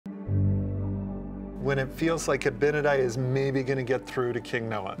when it feels like Abinadi is maybe going to get through to King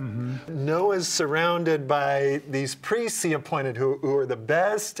Noah. Noah's surrounded by these priests he appointed who are the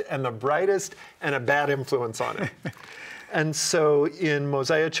best and the brightest and a bad influence on him. And so in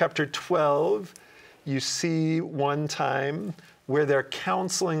Mosiah chapter 12, you see one time where they're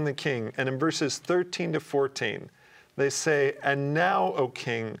counseling the king. And in verses 13 to 14, they say, "And now, O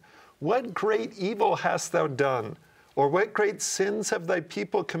king, what great evil hast thou done? Or what great sins have thy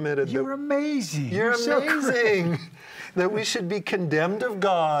people committed?" You're amazing. You're so amazing. That we should be condemned of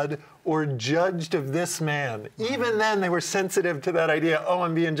God or judged of this man. Even then, they were sensitive to that idea. Oh,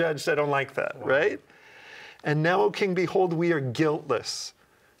 I'm being judged. I don't like that, right? "And now, O king, behold, we are guiltless."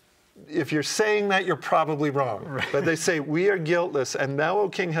 If you're saying that, you're probably wrong. Right. But they say, "We are guiltless, and thou, O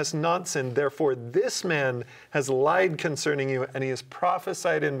king, hast not sinned. Therefore, this man has lied concerning you, and he has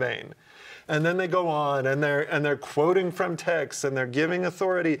prophesied in vain." And then they go on, and they're quoting from texts, and they're giving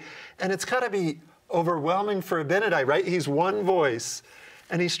authority. And it's got to be overwhelming for Abinadi, right? He's one voice,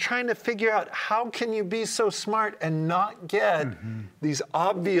 and he's trying to figure out, how can you be so smart and not get these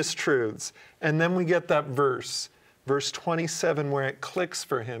obvious truths? And then we get that verse 27, where it clicks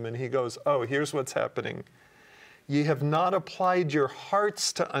for him, and he goes, oh, here's what's happening. "Ye have not applied your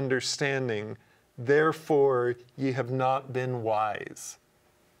hearts to understanding, therefore ye have not been wise."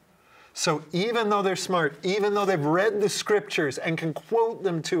 So even though they're smart, even though they've read the scriptures and can quote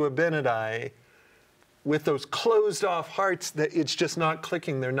them to Abinadi, with those closed off hearts, that it's just not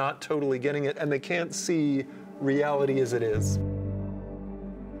clicking, they're not totally getting it, and they can't see reality as it is.